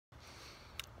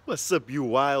What's up, you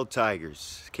wild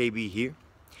tigers? KB here,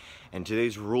 and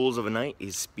today's rules of a night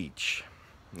is speech.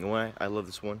 You know why I love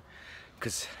this one?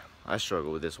 Because I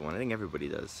struggle with this one. I think everybody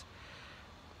does.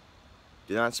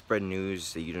 Do not spread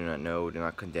news that you do not know. Do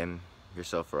not condemn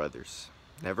yourself or others.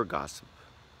 Never gossip.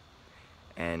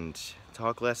 And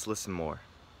talk less, listen more.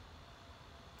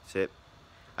 That's it.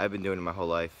 I've been doing it my whole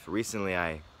life. Recently,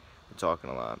 I've been talking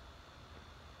a lot.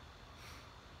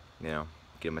 You know,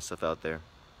 getting myself out there.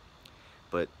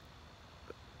 But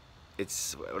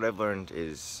it's what I've learned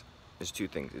is there's two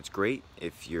things. It's great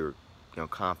if you're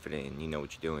confident and you know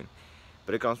what you're doing,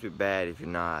 but it comes to be bad if you're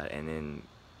not, and then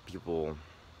you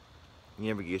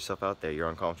never get yourself out there. You're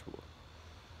uncomfortable.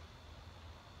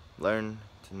 Learn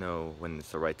to know when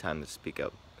it's the right time to speak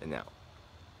up and now.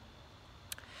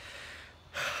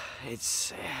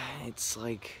 It's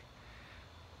like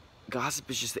gossip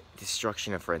is just the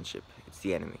destruction of friendship. It's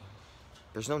the enemy.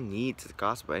 There's no need to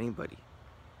gossip about anybody.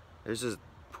 There's this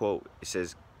quote, it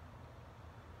says,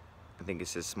 I think it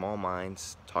says, small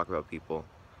minds talk about people,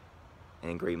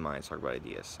 and great minds talk about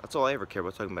ideas. That's all I ever care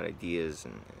about, talking about ideas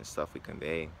and stuff we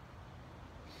convey.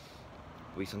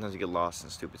 We sometimes get lost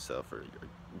in stupid stuff, or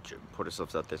put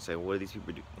ourselves out there and say, what do these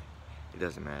people do? It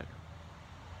doesn't matter.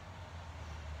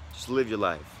 Just live your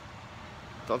life.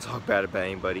 Don't talk bad about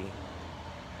anybody.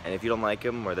 And if you don't like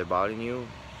them or they're bothering you,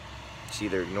 just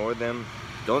either ignore them,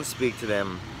 don't speak to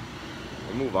them,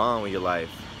 or move on with your life.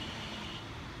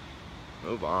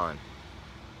 Move on.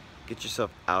 Get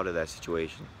yourself out of that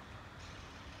situation.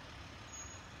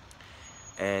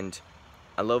 And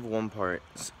I love one part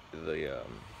of the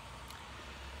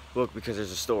book because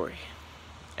there's a story.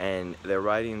 And they're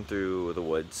riding through the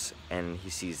woods and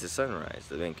he sees the sunrise,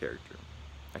 the main character.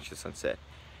 Actually, the sunset.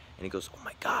 And he goes, oh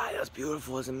my God, that's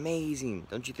beautiful, that's amazing.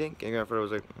 Don't you think? And your grandfather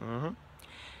was like, mm-hmm.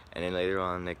 And then later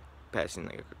on, like, passing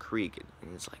like a creek,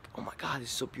 and it's like, oh my God,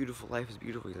 it's so beautiful, life is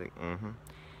beautiful. He's like, mm-hmm.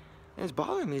 And it's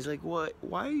bothering me. He's like, what?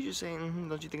 Why are you just saying, mm-hmm?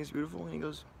 Don't you think it's beautiful? And he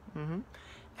goes, mm-hmm.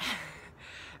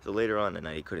 So later on that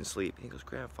night, he couldn't sleep. And he goes,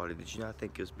 grandfather, did you not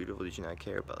think it was beautiful? Did you not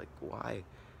care about, like, why?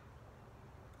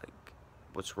 Like,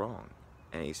 what's wrong?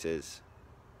 And he says,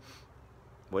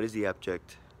 what is the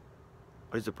object?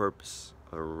 What is the purpose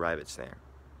of a rabbit snare?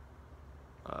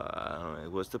 I don't know.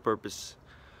 What's the purpose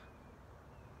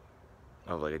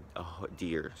of like a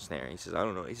deer snare? He says, I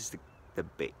don't know. It's just the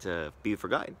bait to be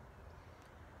forgotten.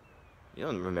 You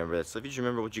don't remember that stuff. You just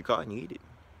remember what you caught and you eat it.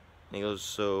 And he goes,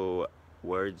 so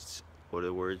words, what are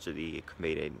the words? Are the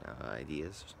conveyed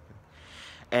ideas or something?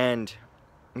 And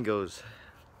he goes,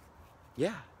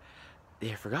 yeah,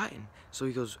 they're forgotten. So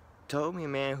he goes, tell me a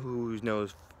man who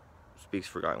speaks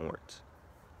forgotten words.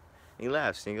 And he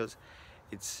laughs and he goes,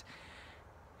 it's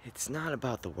not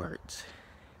about the words.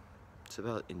 It's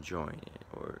about enjoying it,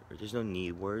 or there's no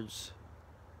need. Words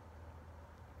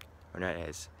are not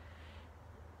as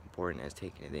important as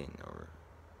taking it in, or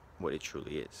what it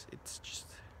truly is. It's just,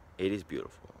 it is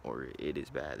beautiful, or it is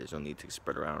bad. There's no need to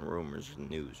spread around rumors and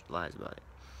news, lies about it.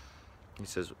 He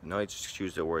says, no, just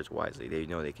choose their words wisely. They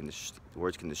know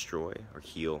words can destroy or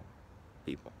heal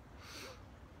people.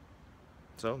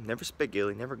 So never speak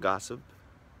illy, never gossip,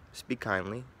 speak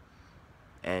kindly,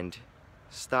 and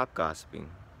stop gossiping.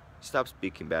 Stop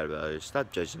speaking bad about others.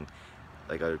 Stop judging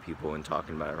like other people and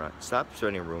talking about it around. Stop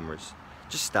spreading rumors.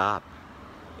 Just stop.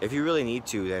 If you really need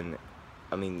to, then,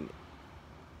 I mean,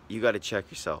 you got to check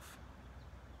yourself.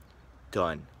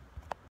 Done.